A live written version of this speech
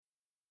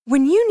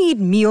When you need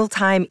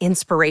mealtime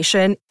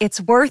inspiration,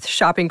 it's worth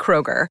shopping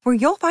Kroger, where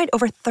you'll find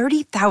over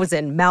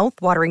 30,000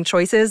 mouth-watering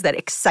choices that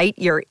excite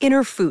your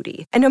inner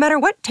foodie. And no matter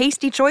what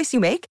tasty choice you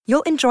make,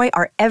 you'll enjoy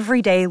our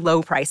everyday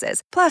low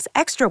prices, plus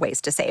extra ways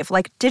to save,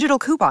 like digital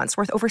coupons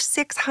worth over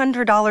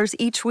 $600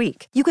 each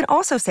week. You can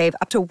also save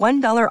up to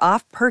 $1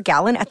 off per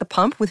gallon at the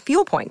pump with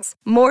fuel points.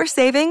 More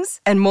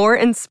savings and more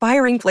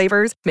inspiring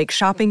flavors make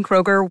shopping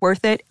Kroger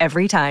worth it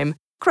every time.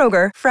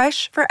 Kroger,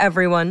 fresh for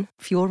everyone.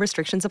 Fuel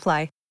restrictions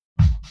apply.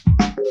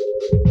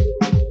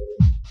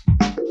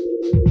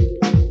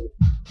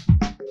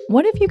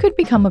 What if you could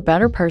become a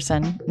better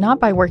person, not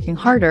by working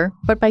harder,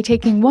 but by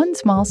taking one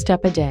small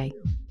step a day?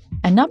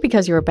 And not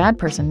because you're a bad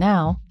person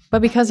now,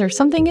 but because there's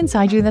something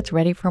inside you that's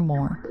ready for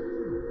more.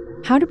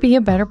 How to Be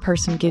a Better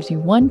Person gives you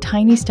one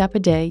tiny step a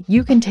day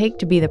you can take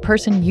to be the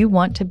person you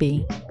want to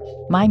be.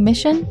 My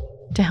mission?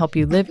 To help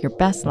you live your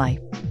best life.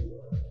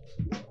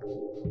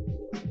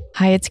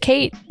 Hi, it's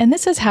Kate, and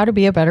this is How to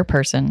Be a Better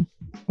Person,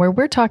 where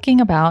we're talking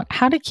about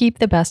how to keep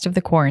the best of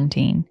the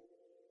quarantine.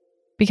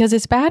 Because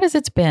as bad as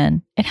it's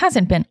been, it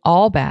hasn't been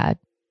all bad.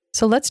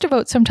 So let's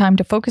devote some time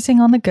to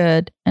focusing on the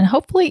good and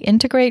hopefully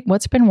integrate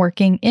what's been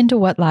working into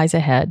what lies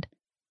ahead.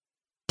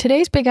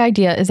 Today's big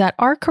idea is that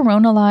our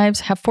corona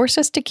lives have forced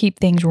us to keep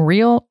things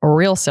real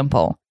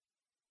simple.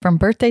 From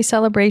birthday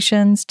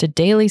celebrations to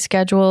daily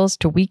schedules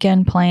to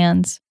weekend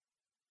plans.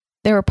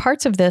 There are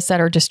parts of this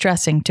that are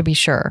distressing, to be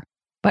sure,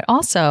 but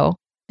also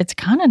it's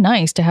kind of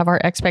nice to have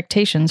our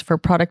expectations for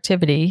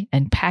productivity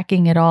and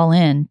packing it all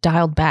in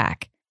dialed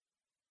back.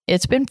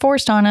 It's been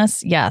forced on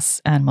us,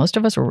 yes, and most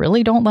of us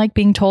really don't like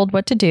being told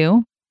what to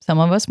do. Some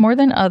of us more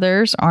than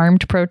others,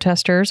 armed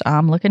protesters,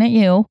 I'm looking at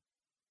you.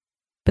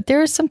 But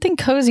there is something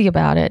cozy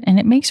about it, and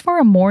it makes for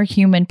a more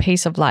human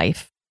pace of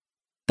life.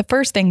 The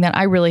first thing that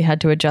I really had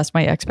to adjust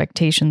my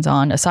expectations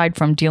on, aside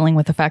from dealing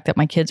with the fact that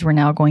my kids were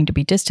now going to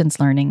be distance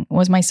learning,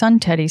 was my son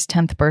Teddy's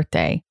 10th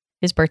birthday.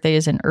 His birthday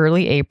is in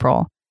early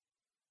April,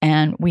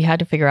 and we had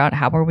to figure out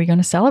how were we going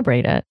to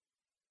celebrate it.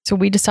 So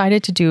we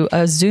decided to do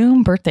a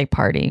Zoom birthday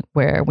party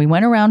where we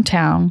went around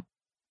town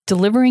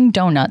delivering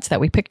donuts that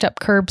we picked up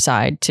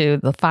curbside to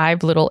the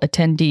 5 little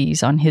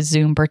attendees on his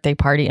Zoom birthday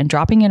party and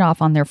dropping it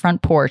off on their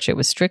front porch. It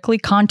was strictly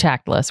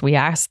contactless. We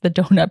asked the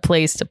donut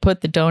place to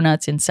put the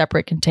donuts in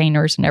separate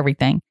containers and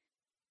everything.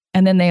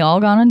 And then they all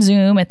got on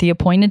Zoom at the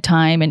appointed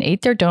time and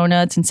ate their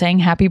donuts and sang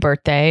happy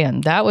birthday.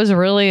 And that was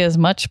really as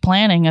much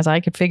planning as I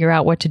could figure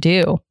out what to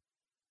do.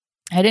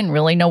 I didn't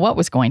really know what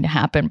was going to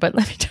happen, but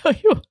let me tell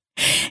you,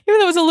 even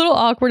though it was a little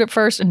awkward at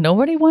first and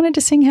nobody wanted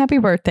to sing happy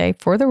birthday,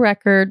 for the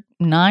record,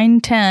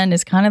 9:10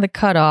 is kind of the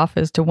cutoff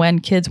as to when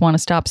kids want to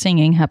stop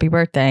singing happy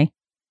birthday.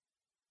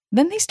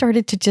 Then they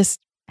started to just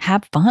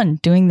have fun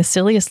doing the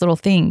silliest little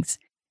things.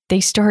 They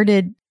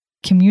started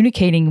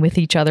communicating with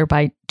each other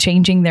by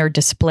changing their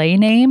display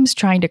names,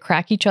 trying to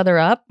crack each other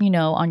up. You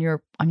know, on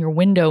your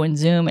window in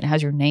Zoom, it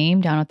has your name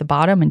down at the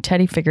bottom, and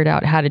Teddy figured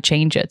out how to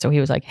change it. So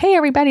he was like, hey,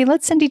 everybody,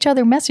 let's send each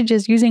other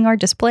messages using our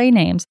display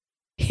names.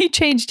 He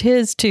changed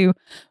his to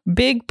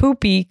Big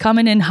Poopy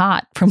Coming in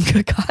Hot from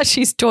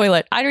Kakashi's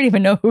Toilet. I don't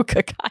even know who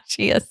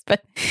Kakashi is,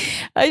 but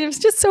it was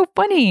just so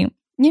funny,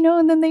 you know,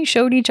 and then they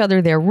showed each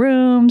other their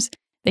rooms.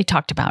 They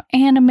talked about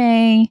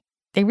anime.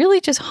 They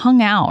really just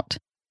hung out.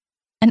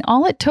 And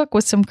all it took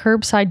was some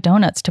curbside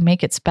donuts to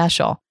make it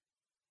special.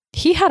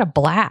 He had a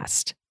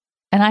blast.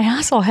 And I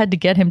also had to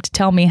get him to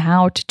tell me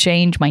how to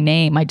change my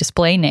name, my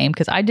display name,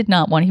 because I did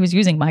not want, he was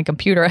using my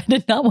computer. I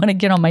did not want to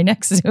get on my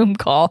next Zoom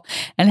call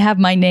and have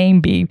my name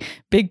be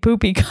Big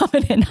Poopy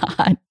Coming in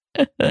Hot.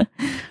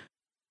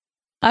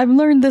 I've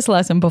learned this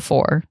lesson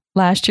before.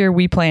 Last year,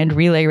 we planned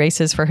relay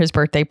races for his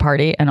birthday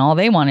party, and all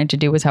they wanted to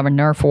do was have a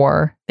Nerf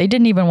war. They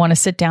didn't even want to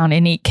sit down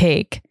and eat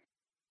cake.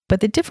 But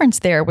the difference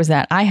there was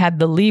that I had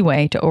the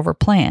leeway to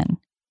overplan.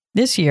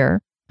 This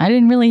year, I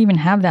didn't really even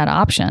have that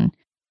option.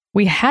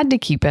 We had to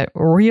keep it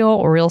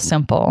real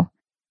simple.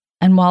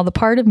 And while the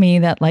part of me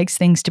that likes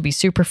things to be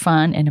super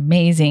fun and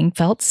amazing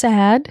felt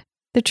sad,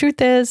 the truth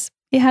is,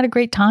 he had a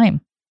great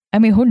time. I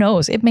mean, who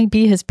knows? It may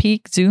be his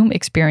peak Zoom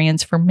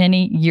experience for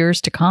many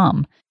years to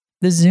come.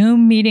 The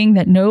Zoom meeting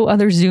that no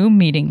other Zoom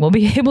meeting will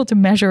be able to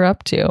measure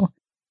up to.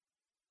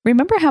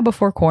 Remember how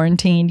before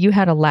quarantine, you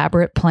had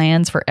elaborate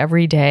plans for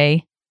every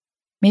day?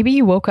 Maybe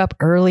you woke up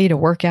early to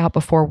work out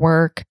before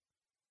work,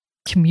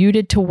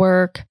 commuted to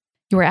work,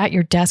 you were at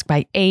your desk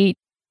by 8,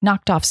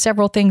 knocked off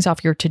several things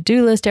off your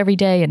to-do list every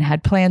day and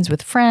had plans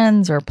with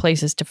friends or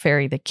places to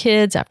ferry the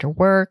kids after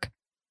work.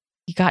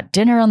 You got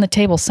dinner on the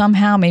table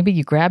somehow. Maybe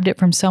you grabbed it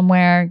from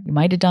somewhere. You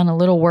might have done a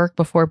little work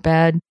before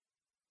bed.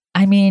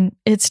 I mean,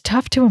 it's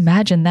tough to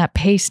imagine that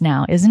pace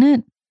now, isn't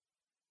it?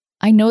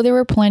 I know there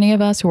were plenty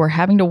of us who are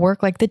having to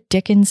work like the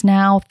dickens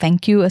now.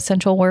 Thank you,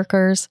 essential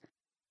workers.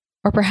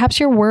 Or perhaps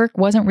your work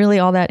wasn't really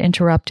all that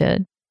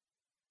interrupted.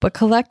 But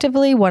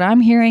collectively, what I'm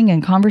hearing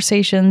in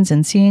conversations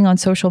and seeing on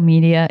social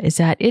media is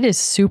that it is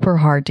super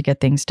hard to get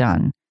things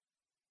done.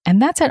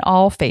 And that's at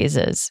all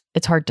phases.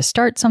 It's hard to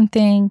start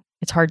something.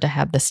 It's hard to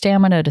have the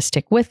stamina to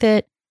stick with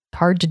it. It's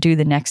hard to do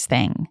the next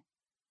thing.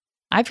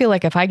 I feel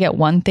like if I get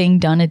one thing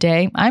done a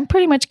day, I'm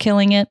pretty much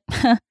killing it.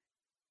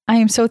 I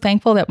am so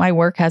thankful that my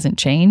work hasn't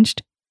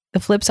changed. The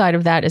flip side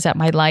of that is that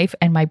my life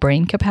and my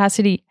brain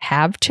capacity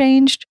have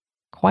changed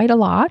quite a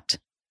lot.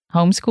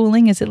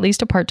 Homeschooling is at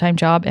least a part-time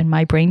job, and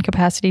my brain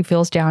capacity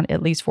feels down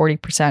at least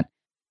 40%.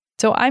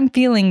 So I'm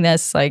feeling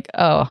this like,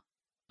 oh,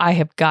 I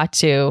have got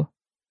to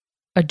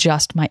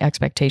adjust my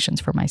expectations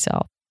for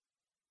myself.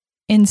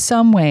 In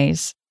some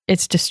ways,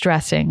 it's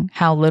distressing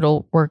how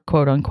little we're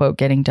quote unquote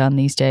getting done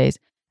these days,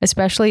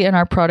 especially in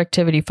our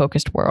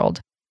productivity-focused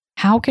world.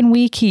 How can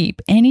we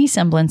keep any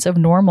semblance of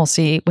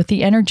normalcy with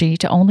the energy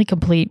to only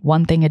complete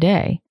one thing a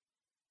day?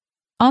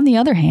 On the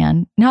other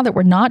hand, now that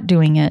we're not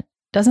doing it,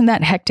 doesn't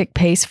that hectic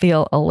pace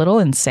feel a little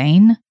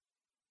insane?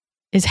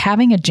 Is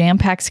having a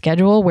jam-packed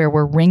schedule where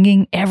we're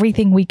wringing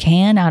everything we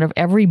can out of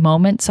every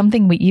moment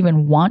something we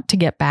even want to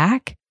get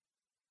back?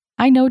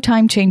 I know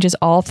time changes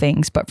all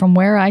things, but from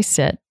where I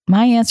sit,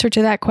 my answer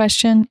to that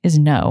question is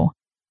no.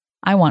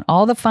 I want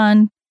all the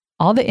fun,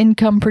 all the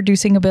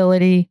income-producing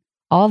ability,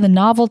 all the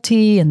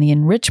novelty and the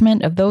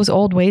enrichment of those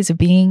old ways of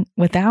being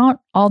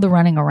without all the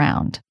running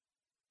around.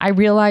 I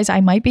realize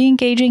I might be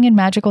engaging in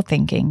magical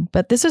thinking,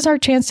 but this is our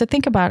chance to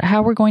think about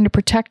how we're going to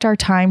protect our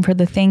time for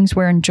the things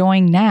we're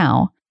enjoying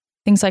now.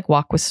 Things like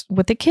walk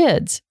with the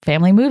kids,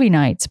 family movie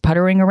nights,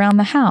 puttering around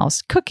the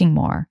house, cooking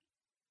more.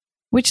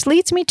 Which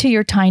leads me to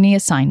your tiny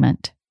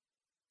assignment.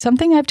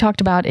 Something I've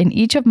talked about in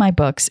each of my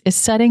books is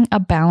setting a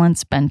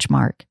balance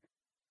benchmark.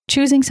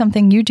 Choosing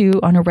something you do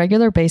on a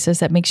regular basis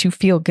that makes you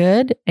feel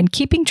good and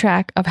keeping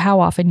track of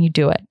how often you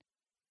do it.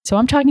 So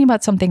I'm talking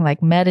about something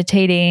like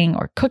meditating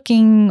or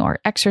cooking or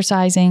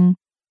exercising.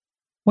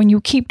 When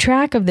you keep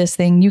track of this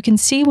thing, you can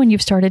see when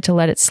you've started to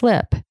let it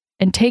slip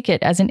and take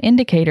it as an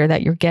indicator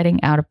that you're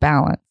getting out of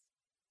balance.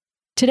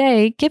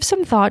 Today, give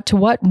some thought to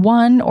what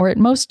one or at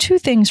most two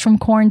things from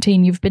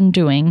quarantine you've been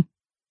doing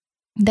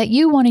that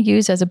you want to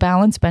use as a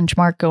balance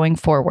benchmark going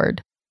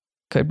forward.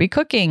 Could be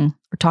cooking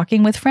or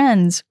talking with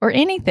friends or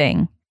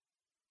anything.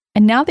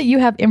 And now that you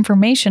have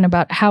information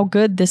about how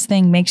good this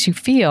thing makes you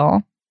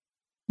feel,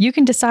 you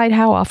can decide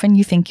how often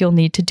you think you'll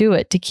need to do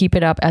it to keep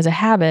it up as a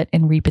habit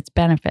and reap its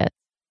benefits.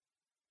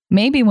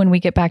 Maybe when we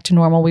get back to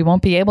normal, we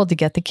won't be able to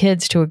get the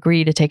kids to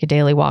agree to take a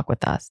daily walk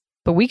with us,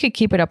 but we could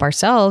keep it up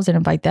ourselves and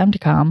invite them to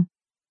come.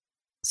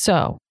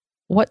 So,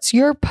 what's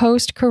your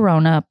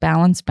post-corona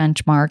balance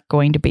benchmark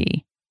going to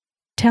be?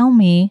 Tell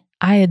me.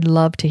 I'd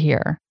love to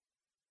hear.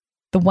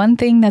 The one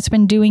thing that's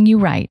been doing you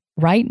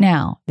right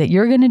now, that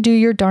you're going to do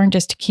your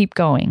darndest to keep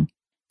going.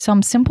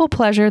 Some simple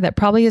pleasure that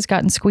probably has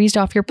gotten squeezed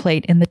off your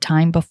plate in the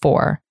time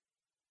before.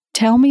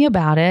 Tell me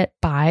about it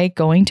by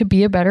going to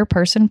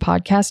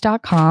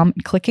beabetterpersonpodcast.com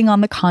and clicking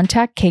on the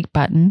Contact Kate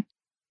button,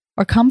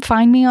 or come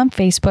find me on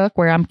Facebook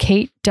where I'm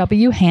Kate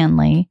W.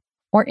 Hanley,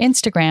 or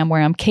Instagram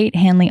where I'm Kate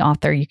Hanley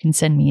Author. You can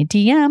send me a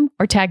DM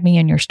or tag me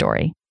in your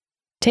story.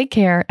 Take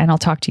care, and I'll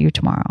talk to you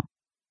tomorrow.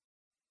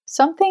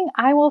 Something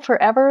I will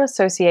forever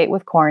associate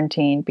with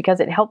quarantine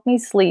because it helped me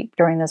sleep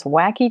during this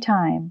wacky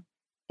time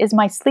is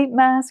my sleep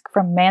mask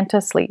from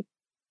Manta Sleep.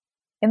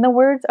 In the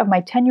words of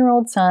my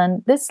 10-year-old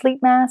son, this sleep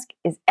mask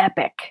is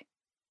epic.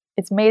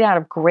 It's made out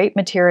of great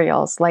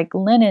materials like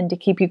linen to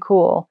keep you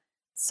cool,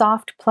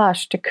 soft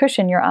plush to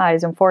cushion your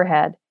eyes and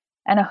forehead,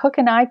 and a hook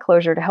and eye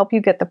closure to help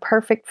you get the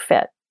perfect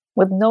fit,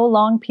 with no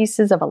long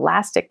pieces of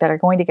elastic that are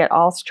going to get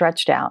all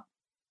stretched out.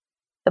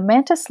 The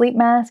Manta Sleep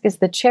Mask is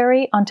the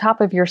cherry on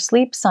top of your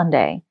sleep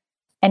sundae,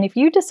 and if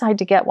you decide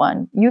to get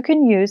one, you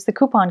can use the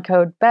coupon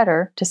code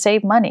BETTER to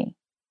save money.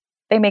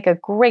 They make a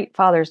great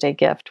Father's Day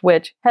gift,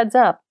 which, heads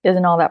up,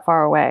 isn't all that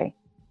far away.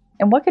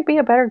 And what could be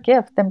a better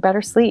gift than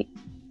better sleep?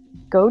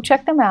 Go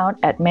check them out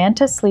at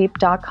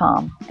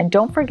mantasleep.com, and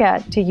don't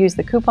forget to use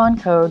the coupon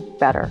code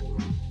BETTER.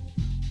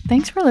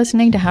 Thanks for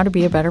listening to How to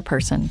Be a Better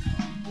Person.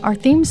 Our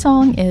theme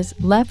song is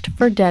Left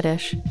for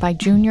Deadish by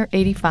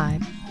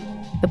Junior85.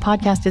 The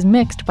podcast is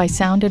mixed by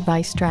Sound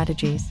Advice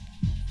Strategies.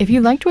 If you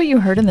liked what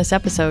you heard in this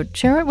episode,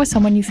 share it with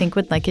someone you think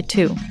would like it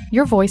too.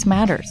 Your voice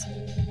matters.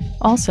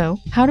 Also,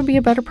 How to Be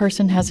a Better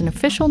Person has an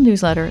official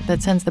newsletter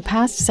that sends the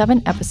past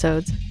 7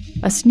 episodes,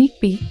 a sneak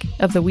peek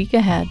of the week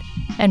ahead,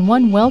 and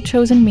one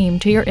well-chosen meme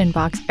to your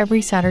inbox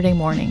every Saturday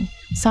morning.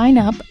 Sign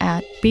up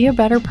at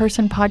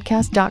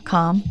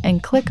beabetterpersonpodcast.com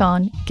and click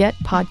on Get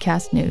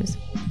Podcast News.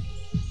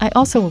 I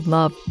also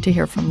love to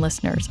hear from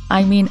listeners.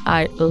 I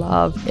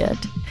love it.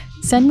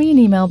 Send me an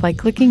email by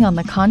clicking on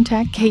the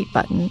Contact Kate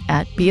button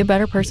at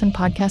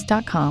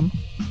beabetterpersonpodcast.com,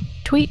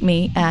 tweet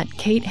me at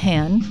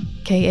KateHan,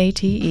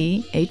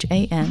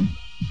 Katehan,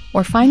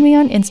 or find me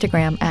on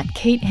Instagram at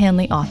Kate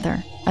Hanley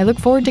Author. I look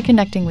forward to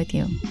connecting with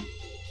you.